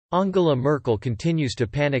Angela Merkel continues to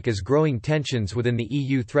panic as growing tensions within the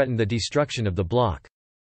EU threaten the destruction of the bloc.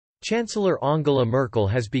 Chancellor Angela Merkel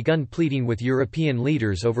has begun pleading with European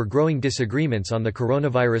leaders over growing disagreements on the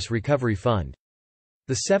Coronavirus Recovery Fund.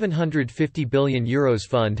 The €750 billion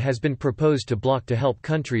fund has been proposed to bloc to help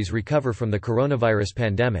countries recover from the coronavirus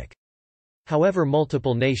pandemic. However,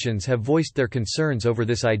 multiple nations have voiced their concerns over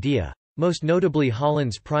this idea, most notably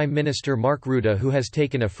Holland's Prime Minister Mark Rutte, who has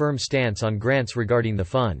taken a firm stance on grants regarding the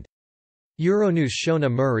fund. Euronews'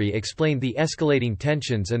 Shona Murray explained the escalating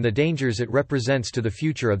tensions and the dangers it represents to the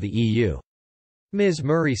future of the EU. Ms.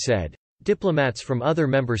 Murray said, "Diplomats from other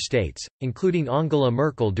member states, including Angela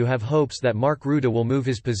Merkel, do have hopes that Mark Rutte will move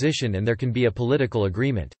his position and there can be a political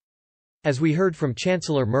agreement. As we heard from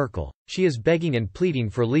Chancellor Merkel, she is begging and pleading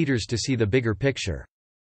for leaders to see the bigger picture.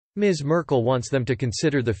 Ms. Merkel wants them to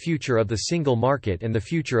consider the future of the single market and the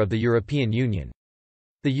future of the European Union."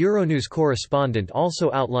 The Euronews correspondent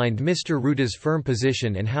also outlined Mr. Rutte's firm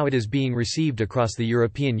position and how it is being received across the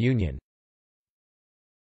European Union.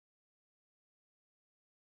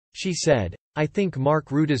 She said, "I think Mark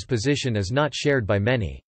Rutte's position is not shared by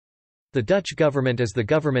many. The Dutch government is the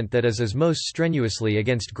government that is most strenuously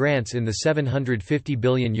against grants in the €750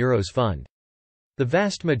 billion fund. The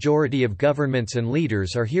vast majority of governments and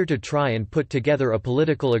leaders are here to try and put together a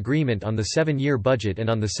political agreement on the 7-year budget and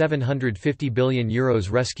on the €750 billion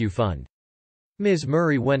rescue fund." Ms.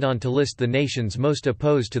 Murray went on to list the nations most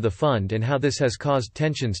opposed to the fund and how this has caused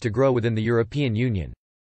tensions to grow within the European Union.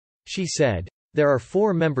 She said, "There are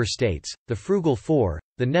 4 member states, the Frugal Four,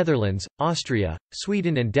 the Netherlands, Austria,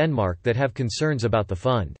 Sweden and Denmark, that have concerns about the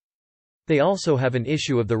fund. They also have an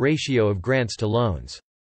issue of the ratio of grants to loans.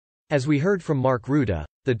 As we heard from Mark Rutte,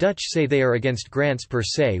 the Dutch say they are against grants per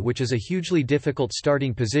se, which is a hugely difficult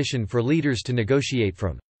starting position for leaders to negotiate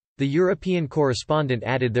from." The European correspondent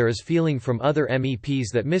added there is feeling from other MEPs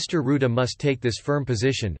that Mr. Rutte must take this firm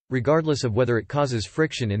position, regardless of whether it causes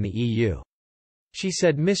friction in the EU. She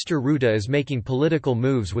said Mr. Rutte is making political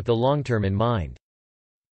moves with the long term in mind.